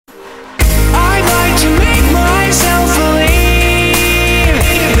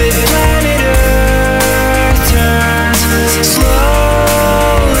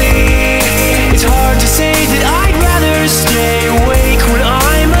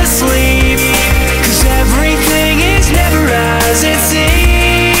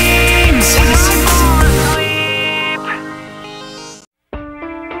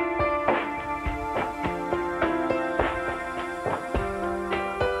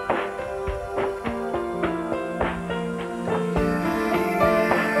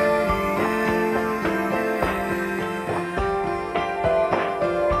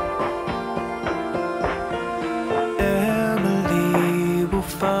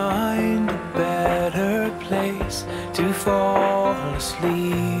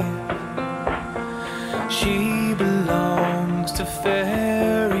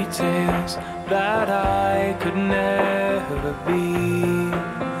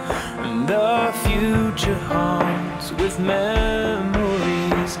with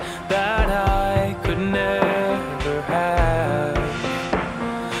memories that I could never have.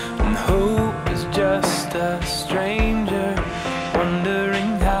 And hope is just a stranger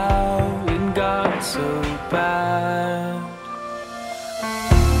wondering how it got so bad.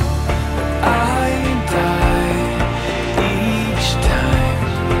 I die each time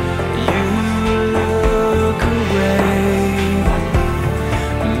you look away.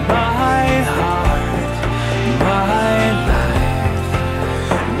 My heart, my life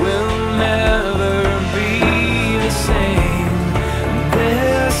will never be the same.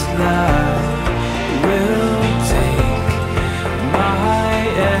 This love will take my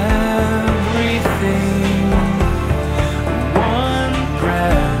everything. One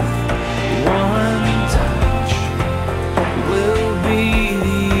breath, one touch will be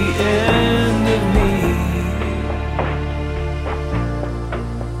the end of me.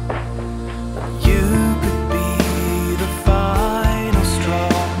 You could be the final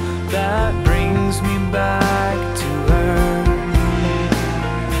straw that brings me back to earth.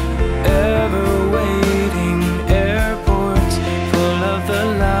 Ever waiting airports full of the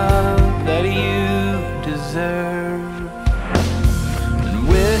love that you deserve. And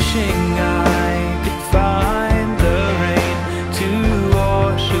wishing I could find the rain to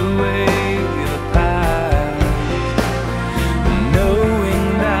wash away the past. Knowing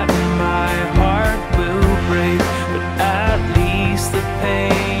that my heart will break, but at least the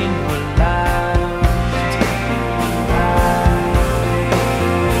pain will last.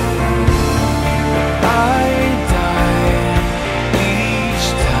 I die each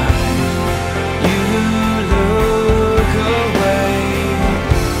time you look away.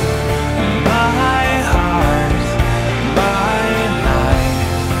 My heart, my life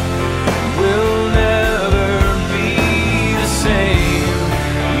will never be the same.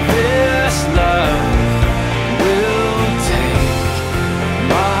 This love will take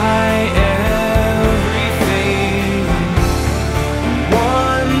my everything.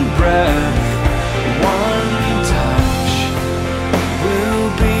 One breath, one touch will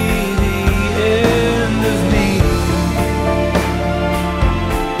be the end of me.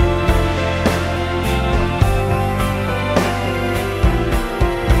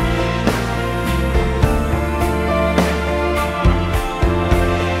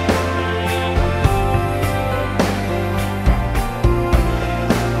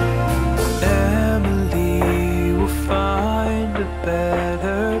 Emily will find a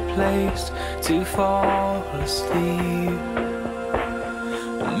better place to fall asleep.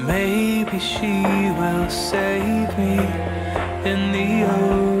 And maybe she will save me in the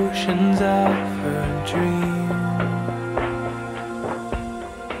oceans of her dreams.